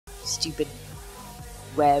stupid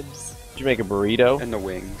webs. Did you make a burrito? And the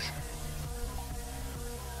wings.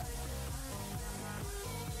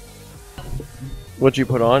 What'd you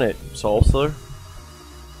put on it? Salsa?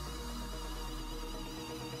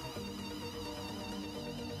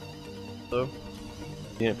 You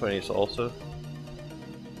didn't put any salsa?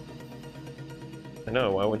 I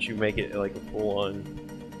know, why wouldn't you make it like a full-on...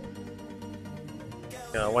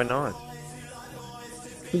 Yeah, why not?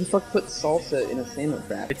 Who the fuck put salsa in a sandwich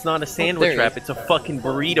wrap? It's not a sandwich wrap, it's a fucking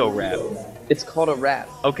burrito wrap. It's called a wrap.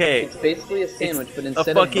 Okay. It's basically a sandwich, but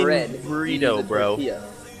instead a fucking of bread, burrito, you use a bro. tortilla.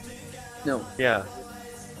 No. Yeah.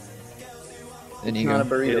 It's not a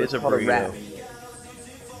burrito, It it's is a called burrito. a wrap.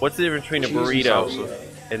 What's the difference between a burrito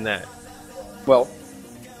and that? Well,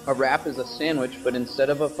 a wrap is a sandwich, but instead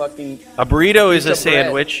of a fucking... A burrito is a piece of bread-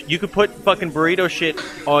 sandwich. You could put fucking burrito shit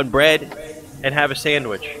on bread and have a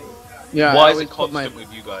sandwich. Yeah, Why I is always it put my constant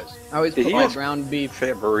with you guys? I always Did put you my just ground beef, say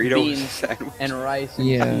a burrito beans, sandwich? and rice and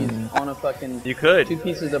Yeah. cheese on a fucking You could. 2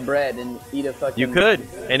 pieces of bread and eat a fucking... You could.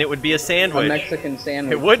 And it would be a A sandwich. Mexican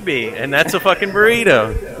sandwich. It would be. And that's a fucking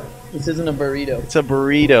burrito. This isn't a burrito. It's a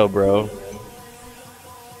burrito, bro.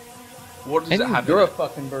 What does it have in You're a it?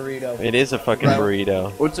 fucking burrito. It is a fucking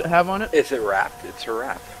burrito. What's it have on it? It's a wrap. It's a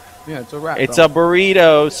wrap. Yeah, it's a wrap. It's a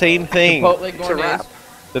burrito. Same thing. Chipotle It's a wrap.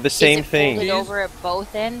 They're the same Is it thing. folded over at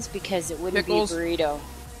both ends? Because it wouldn't Pickles? be a burrito.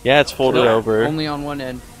 Yeah, it's folded over. Only on one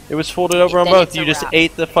end. It was folded over on Then both. it's You a just wrap.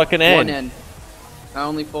 ate the fucking One end. end. I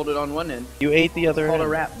only folded on one end. You ate the other It's called end.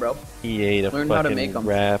 a wrap, bro. He ate a Learn how to make fucking 'em.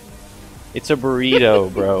 wrap. It's a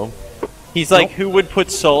burrito, bro. He's like, Nope. who would put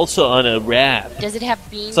salsa on a wrap? Does it have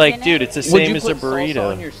beans It's like, in dude, it? it's the Would same you as a put salsa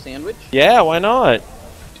on burrito. your sandwich? Yeah, why not?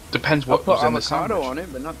 Depends I'll what put was in the avocado sandwich. on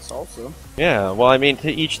it, but not salsa. Yeah, well, I mean, to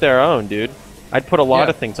each their own, dude. I'd put a lot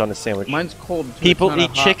Yeah. of things on a sandwich. Mine's cold. Too. People It's not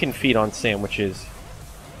eat hot. chicken feet on sandwiches.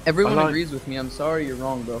 Everyone I like- agrees with me. I'm sorry, you're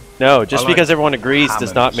wrong, bro. No, just I like because everyone agrees ham does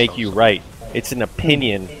and not make you salsa. right. It's an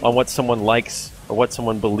opinion on what someone likes or what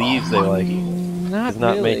someone believes they like. Not Does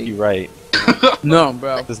not really. make you right. No,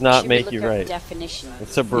 bro. Does not Should we make look you up right. Definition.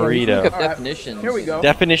 It's a Yeah, we can look burrito. up Alright, definitions. Here we go.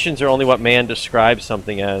 Definitions are only what man describes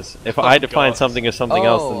something as. If I define God. something as something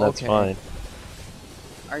else, then Oh, that's okay. fine.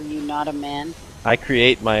 Are you not a man? I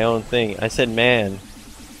create my own thing. I said man.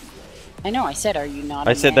 I know. I said, are you not?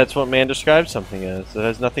 I a said man? that's what man describes something as. It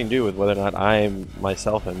has nothing to do with whether or not I am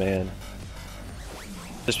myself a man.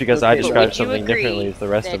 Just because I Okay, but describe Would you something agree differently as the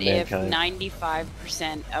rest that of mankind. if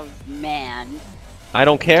 95% of man I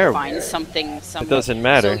don't care. defines something, It doesn't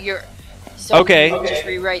matter. So you're. So Okay. you just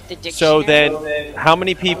rewrite the dictionary. So then, how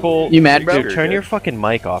many people... You mad, bro? Dude, turn your fucking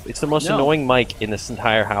mic off. It's the most No. annoying mic in this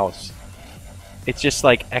entire house. It's just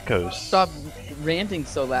like echoes. Stop ranting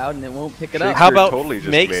so loud and it won't pick it up. How about totally just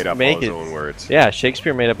make made up make all his it? own words. Yeah,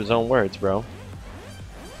 Shakespeare made up his own words, bro.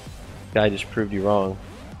 Guy just proved you wrong.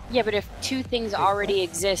 Yeah, but if two things already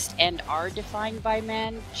exist and are defined by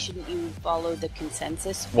man, shouldn't you follow the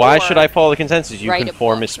consensus? Why Or should I follow the consensus? You write a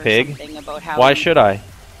conformist book or pig. something about how Why you- should I?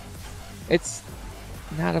 It's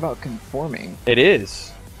not about conforming. It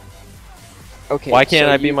is. Okay. Why can't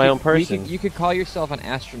so I be you my could- own person? You could call yourself an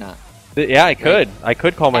astronaut. Yeah, I could. I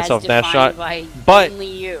could call myself as an astronaut. defined by but- only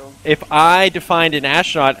you. If I defined an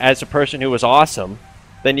astronaut as a person who was awesome,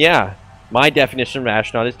 then yeah, my definition of an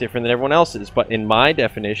astronaut is different than everyone else's. But in my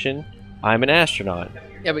definition, I'm an astronaut.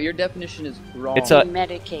 Yeah, but your definition is wrong. It's a-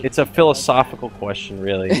 Medicate. It's a philosophical question,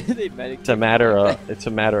 really. They medicate. It's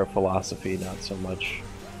a matter of philosophy, not so much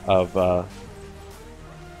of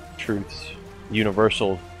truths,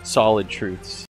 universal, solid truths.